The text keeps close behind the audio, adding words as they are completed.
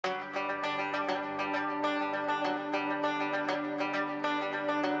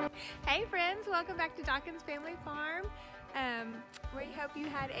welcome back to Dawkins Family Farm. We hope you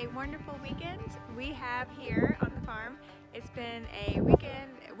had a wonderful weekend. We have here on the farm, it's been a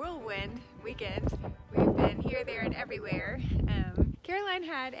whirlwind weekend. We've been here, there, and everywhere. Caroline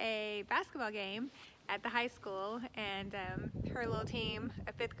had a basketball game at the high school, and her little team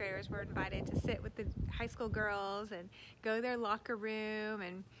of 5th graders were invited to sit with the high school girls and go to their locker room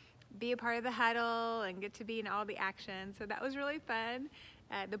and be a part of the huddle and get to be in all the action. So that was really fun.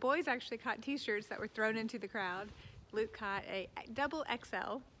 The boys actually caught t-shirts that were thrown into the crowd. Luke caught a double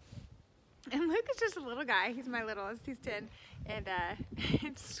XL. And Luke is just a little guy. He's my littlest. He's 10. And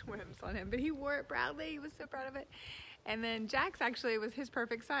it swims on him. But he wore it proudly. He was so proud of it. And then Jax actually was his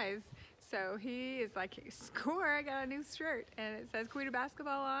perfect size. So he is like, score, I got a new shirt. And it says Queen of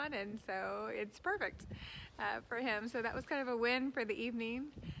Basketball on. And so it's perfect for him. So that was kind of a win for the evening.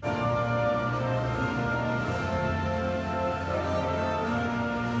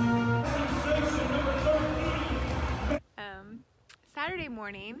 Saturday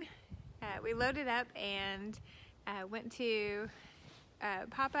morning, we loaded up and went to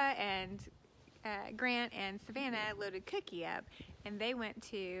Papa and Grant and Savannah loaded Cookie up, and they went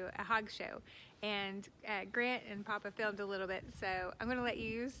to a hog show. And Grant and Papa filmed a little bit, so I'm going to let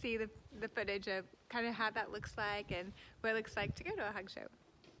you see the footage of kind of how that looks like and what it looks like to go to a hog show.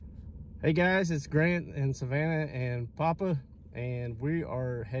 Hey guys, it's Grant and Savannah and Papa, and we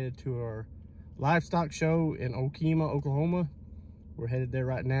are headed to our livestock show in Okemah, Oklahoma. We're headed there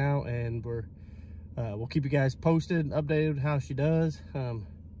right now, and we'll keep you guys posted, updated how she does.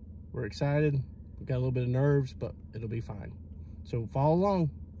 We're excited. We got a little bit of nerves, but it'll be fine. So follow along.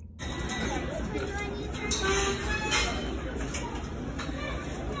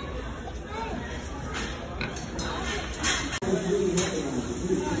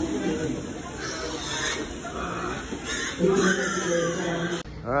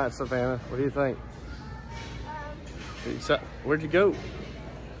 All right, Savannah, what do you think? Where'd you go?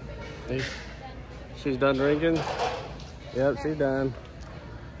 Hey, she's done drinking? Yep, she's done.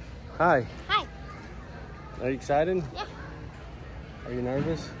 Hi. Hi. Are you excited? Yeah. Are you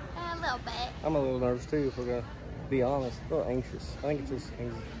nervous? A little bit. I'm a little nervous too, if we're gonna be honest. A little anxious. I think it's just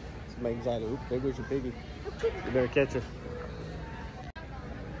some anxiety. Oops, there goes your piggy. You better catch her.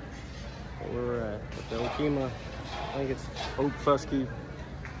 We're at the Okemah, I think it's Oak Fusky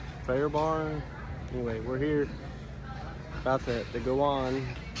Fair Barn. Anyway, we're here. About to go on.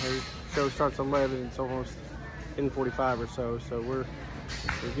 Her show starts at 11. It's almost 10:45 or so. So we're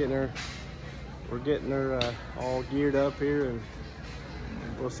getting her all geared up here, and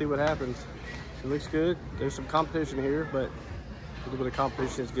we'll see what happens. She looks good. There's some competition here, but a little bit of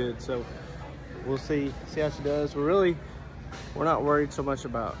competition is good. So we'll see how she does. We're not worried so much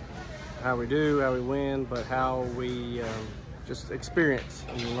about how we do, how we win, but how we just experience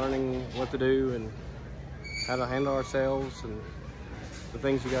and learning what to do and how to handle ourselves and the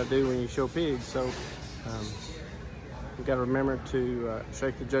things you got to do when you show pigs. So we've got to remember to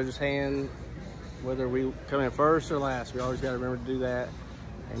shake the judge's hand, whether we come in first or last. We always got to remember to do that,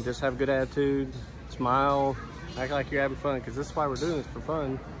 and just have a good attitude, smile, act like you're having fun, because this is why we're doing this, for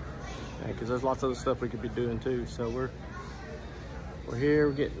fun, because there's lots of other stuff we could be doing too. So we're here,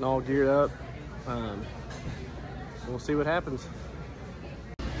 we're getting all geared up. We'll see what happens.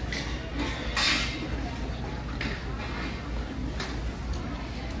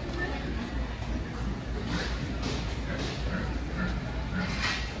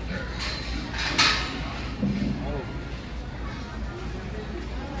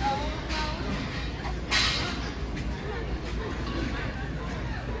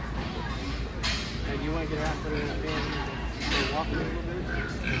 Hey, you want to get out there and walk a little bit?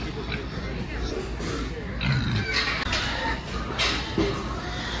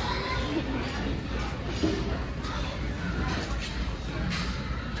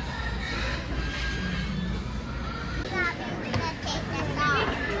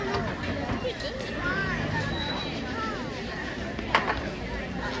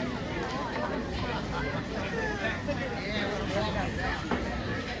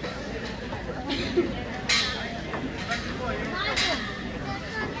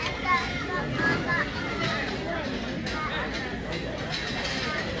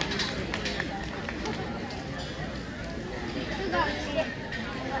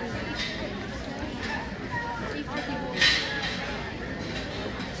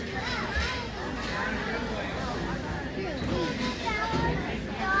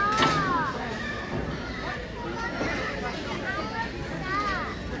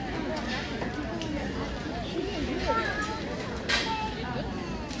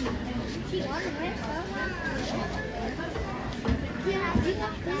 For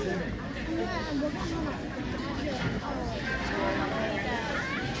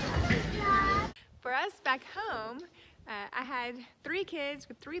us back home, I had 3 kids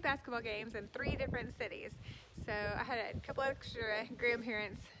with 3 basketball games in 3 different cities. So I had a couple extra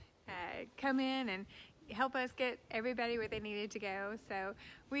grandparents come in and help us get everybody where they needed to go. So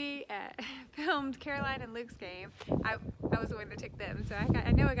we filmed Caroline and Luke's game. I was the one that took them, so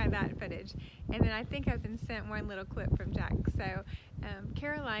I know I got that footage. And then I think I've been sent one little clip from Jack. So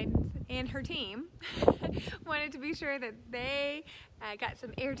Caroline and her team wanted to be sure that they got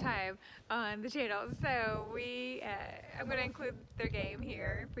some airtime on the channel. So I'm going to include their game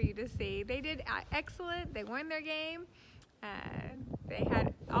here for you to see. They did excellent. They won their game.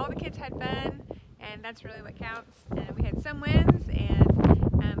 All the kids had fun, and that's really what counts. And we had some wins and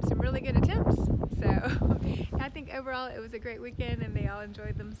some really good attempts. So I think overall it was a great weekend, and they all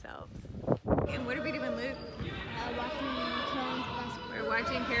enjoyed themselves. And what are we doing, Luke? We're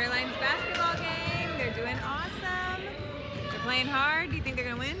watching Caroline's basketball game. They're doing awesome. They're playing hard. Do you think they're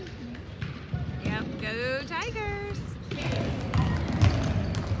gonna win? Yep. Go Tigers!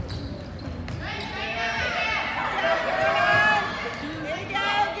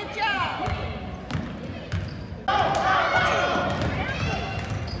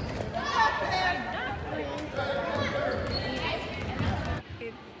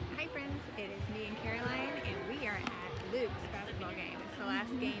 Hi friends, it is me and Caroline, and we are at Luke's basketball game. It's the last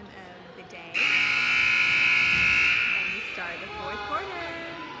game of the day, and we start the 4th quarter.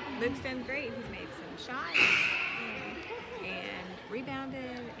 Luke's done great. He's made some shots and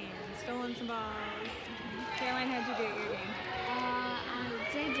rebounded and stolen some balls. Caroline, how'd you do at your game? I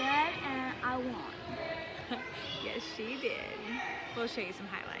did good and I won. Yes, she did. We'll show you some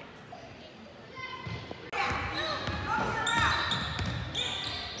highlights.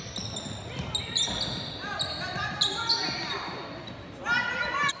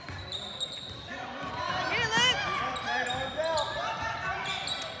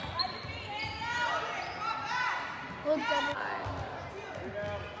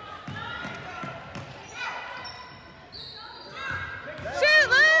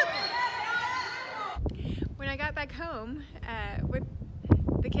 When I got back home with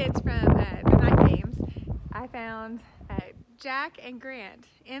the kids from the night games, I found Jack and Grant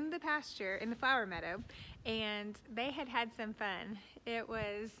in the pasture in the Flower Meadow, and they had some fun. It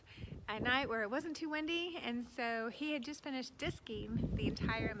was a night where it wasn't too windy, and so he had just finished disking the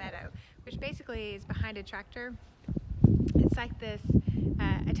entire meadow, which basically is behind a tractor. It's like this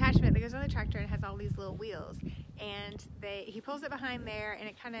attachment that goes on the tractor and has all these little wheels, and he pulls it behind there, and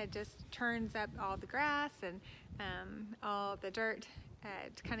it kind of just turns up all the grass and all the dirt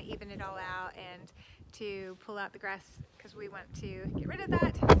to kind of even it all out and to pull out the grass, because we want to get rid of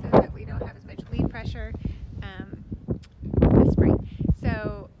that so that we don't have as much weed pressure this spring.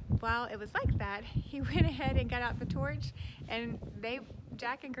 So while it was like that, he went ahead and got out the torch, and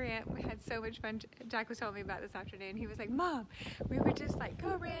Jack and Grant had so much fun. Jack was telling me about this afternoon. He was like, "Mom, we would just like go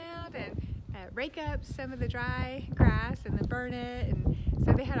around and rake up some of the dry grass and then burn it." And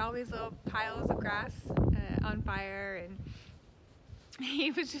so they had all these little piles of grass on fire, and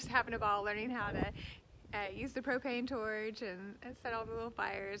he was just having a ball learning how to use the propane torch and set all the little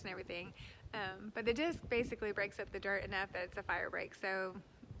fires and everything. But the disc basically breaks up the dirt enough that it's a fire break. So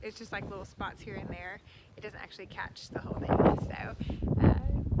it's just like little spots here and there. It doesn't actually catch the whole thing. So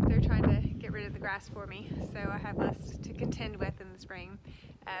they're trying to get rid of the grass for me, so I have less to contend with in the spring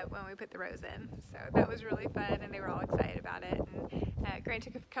when we put the rows in. So that was really fun, and they were all excited about it. And Grant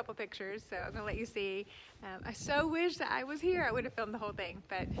took a couple pictures, so I'm gonna let you see. I so wish that I was here. I would have filmed the whole thing,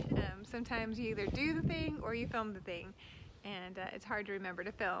 but sometimes you either do the thing or you film the thing, and it's hard to remember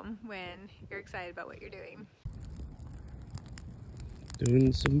to film when you're excited about what you're doing.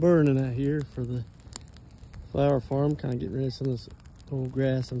 Doing some burning out here for the flower farm, kind of getting rid of some of this old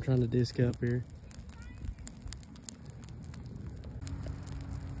grass I'm trying to disc up here.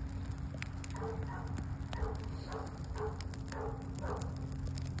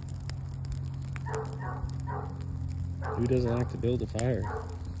 Who doesn't like to build a fire?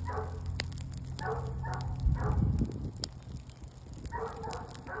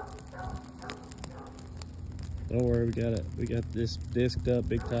 Don't worry, we got this disked up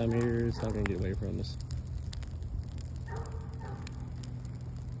big time here. It's not gonna get away from us.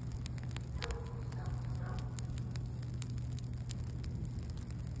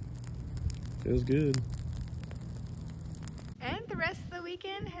 Feels good. And the rest of the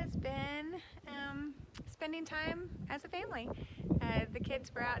weekend has been spending time as a family. The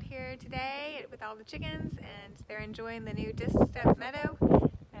kids were out here today with all the chickens, and they're enjoying the new disc step meadow,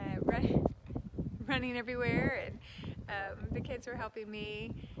 running everywhere, and The kids were helping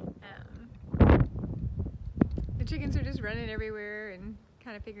me. The chickens are just running everywhere and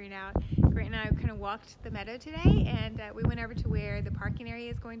kind of figuring out. Grant and I kind of walked the meadow today, and we went over to where the parking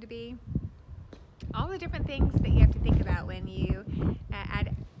area is going to be. All the different things that you have to think about when you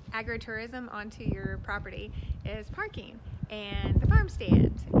add agritourism onto your property is parking and the farm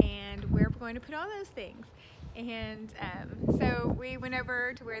stand and where we're going to put all those things. And so we went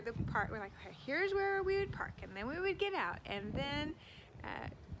over to where the park, we're like, okay, here's where we would park, and then we would get out, and then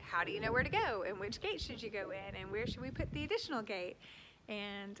how do you know where to go, and which gate should you go in, and where should we put the additional gate,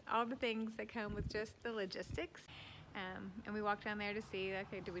 and all the things that come with just the logistics. And we walked down there to see,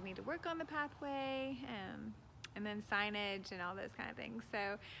 okay, do we need to work on the pathway, and then signage and all those kind of things.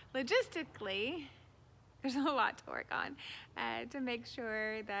 So logistically, there's a lot to work on to make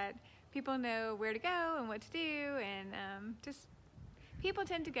sure that people know where to go and what to do, and just people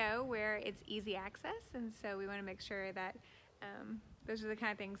tend to go where it's easy access, and so we want to make sure that those are the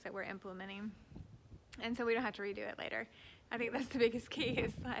kind of things that we're implementing, and so we don't have to redo it later. I think that's the biggest key,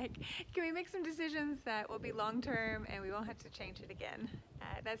 is like, can we make some decisions that will be long-term and we won't have to change it again?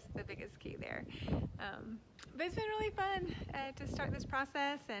 That's the biggest key there. But it's been really fun to start this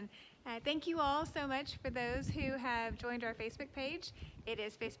process, and thank you all so much for those who have joined our Facebook page. It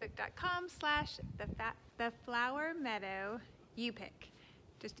is facebook.com/the Flower Meadow U-Pick.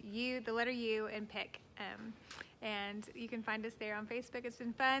 Just U, the letter U, and pick. And you can find us there on Facebook. It's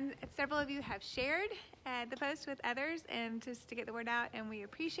been fun. Several of you have shared the post with others, and just to get the word out, and we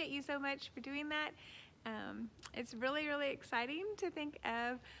appreciate you so much for doing that. It's really, really exciting to think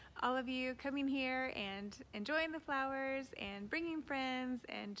of all of you coming here and enjoying the flowers and bringing friends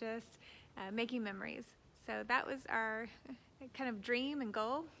and just making memories. So that was our kind of dream and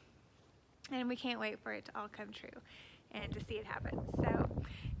goal, and we can't wait for it to all come true and to see it happen. So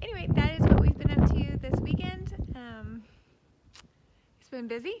anyway, that is what we've been up to this weekend. It's been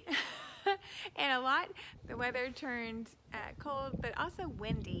busy and a lot. The weather turned cold, but also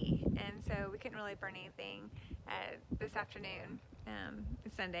windy, and so we couldn't really burn anything this afternoon.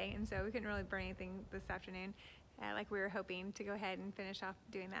 It's Sunday, and so we couldn't really burn anything this afternoon like we were hoping to go ahead and finish off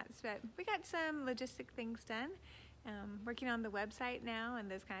doing that. But we got some logistic things done, working on the website now and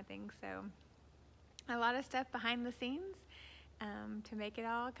those kind of things. So a lot of stuff behind the scenes to make it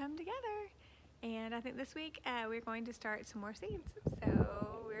all come together. And I think this week we're going to start some more seeds. So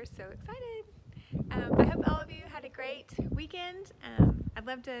we're so excited. I hope all of you had a great weekend. I'd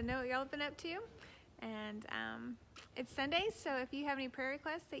love to know what y'all have been up to. And it's Sunday, so if you have any prayer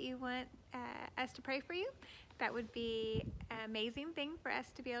requests that you want us to pray for you, that would be an amazing thing for us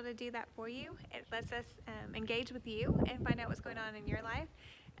to be able to do that for you. It lets us engage with you and find out what's going on in your life.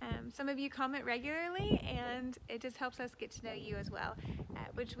 Some of you comment regularly, and it just helps us get to know you as well,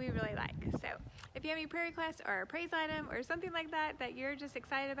 which we really like. So if you have any prayer requests or a praise item or something like that that you're just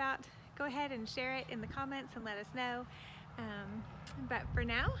excited about, go ahead and share it in the comments and let us know. But for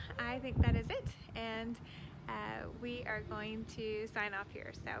now, I think that is it, and we are going to sign off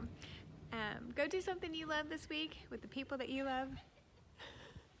here. So go do something you love this week with the people that you love.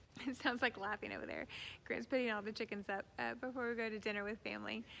 It sounds like laughing over there. Grant's putting all the chickens up before we go to dinner with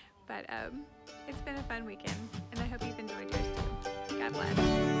family. But it's been a fun weekend, and I hope you've enjoyed yours too. God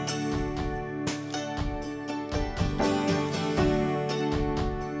bless.